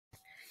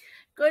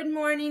Good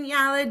morning,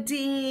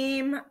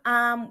 Yaladim.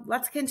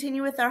 Let's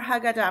continue with our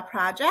Haggadah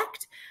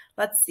project.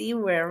 Let's see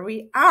where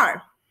we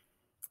are.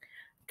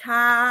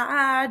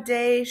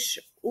 Kadesh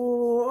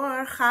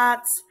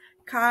urchatz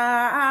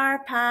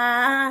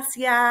karpas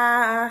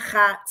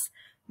yachatz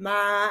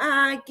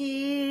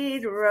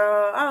magid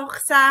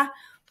rochsa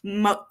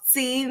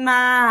motzi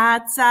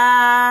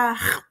matzach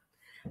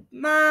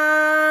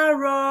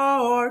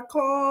maror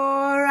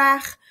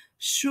korach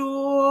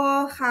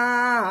shulchan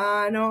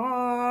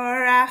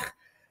orach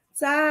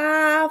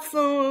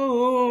Zafun.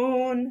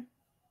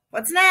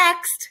 What's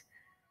next?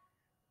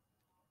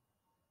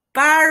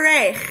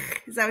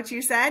 Barech. Is that what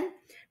you said?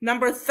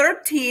 Number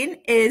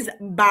 13 is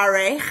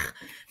Barech.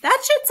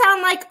 That should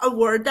sound like a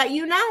word that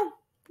you know.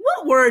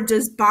 What word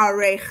does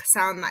Barech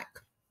sound like?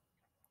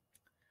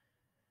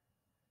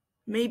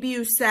 Maybe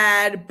you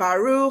said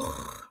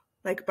Baruch,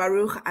 like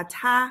Baruch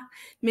Atah.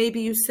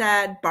 Maybe you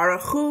said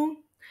Baruchu.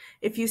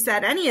 If you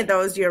said any of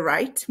those, you're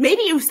right.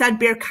 Maybe you said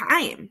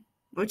Birkaim,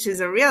 which is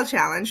a real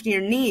challenge,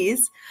 your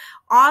knees.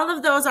 All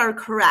of those are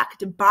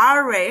correct.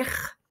 Barech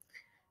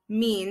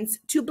means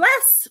to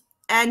bless.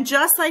 And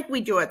just like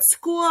we do at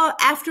school,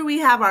 after we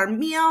have our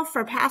meal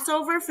for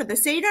Passover, for the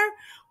Seder,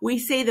 we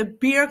say the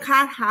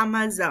Birkat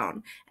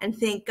Hamazon and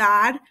thank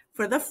God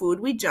for the food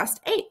we just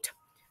ate.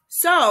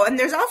 So, and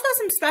there's also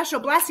some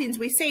special blessings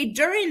we say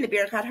during the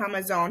Birkat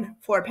Hamazon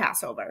for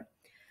Passover.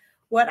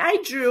 What I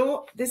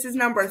drew, this is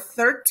number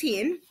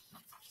 13.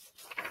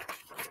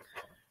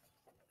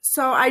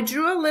 So I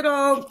drew a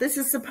little, this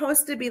is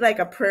supposed to be like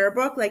a prayer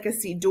book, like a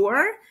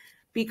Siddur,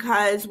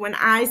 because when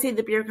I say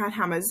the Birkat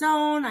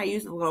Hamazon, I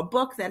use a little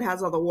book that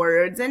has all the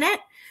words in it,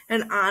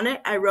 and on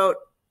it I wrote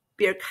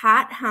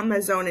Birkat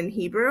Hamazon in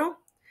Hebrew,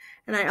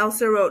 and I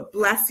also wrote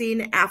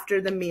blessing after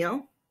the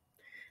meal.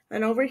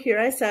 And over here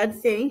I said,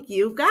 thank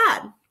you,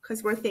 God,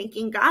 because we're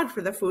thanking God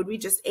for the food we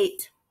just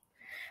ate.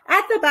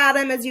 At the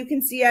bottom, as you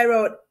can see,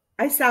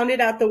 I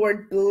sounded out the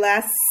word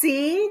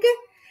blessing.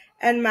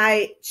 And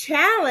my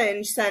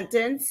challenge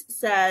sentence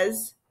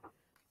says,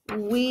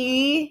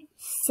 we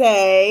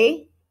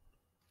say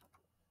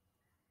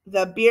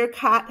the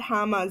Birkat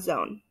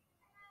Hamazon.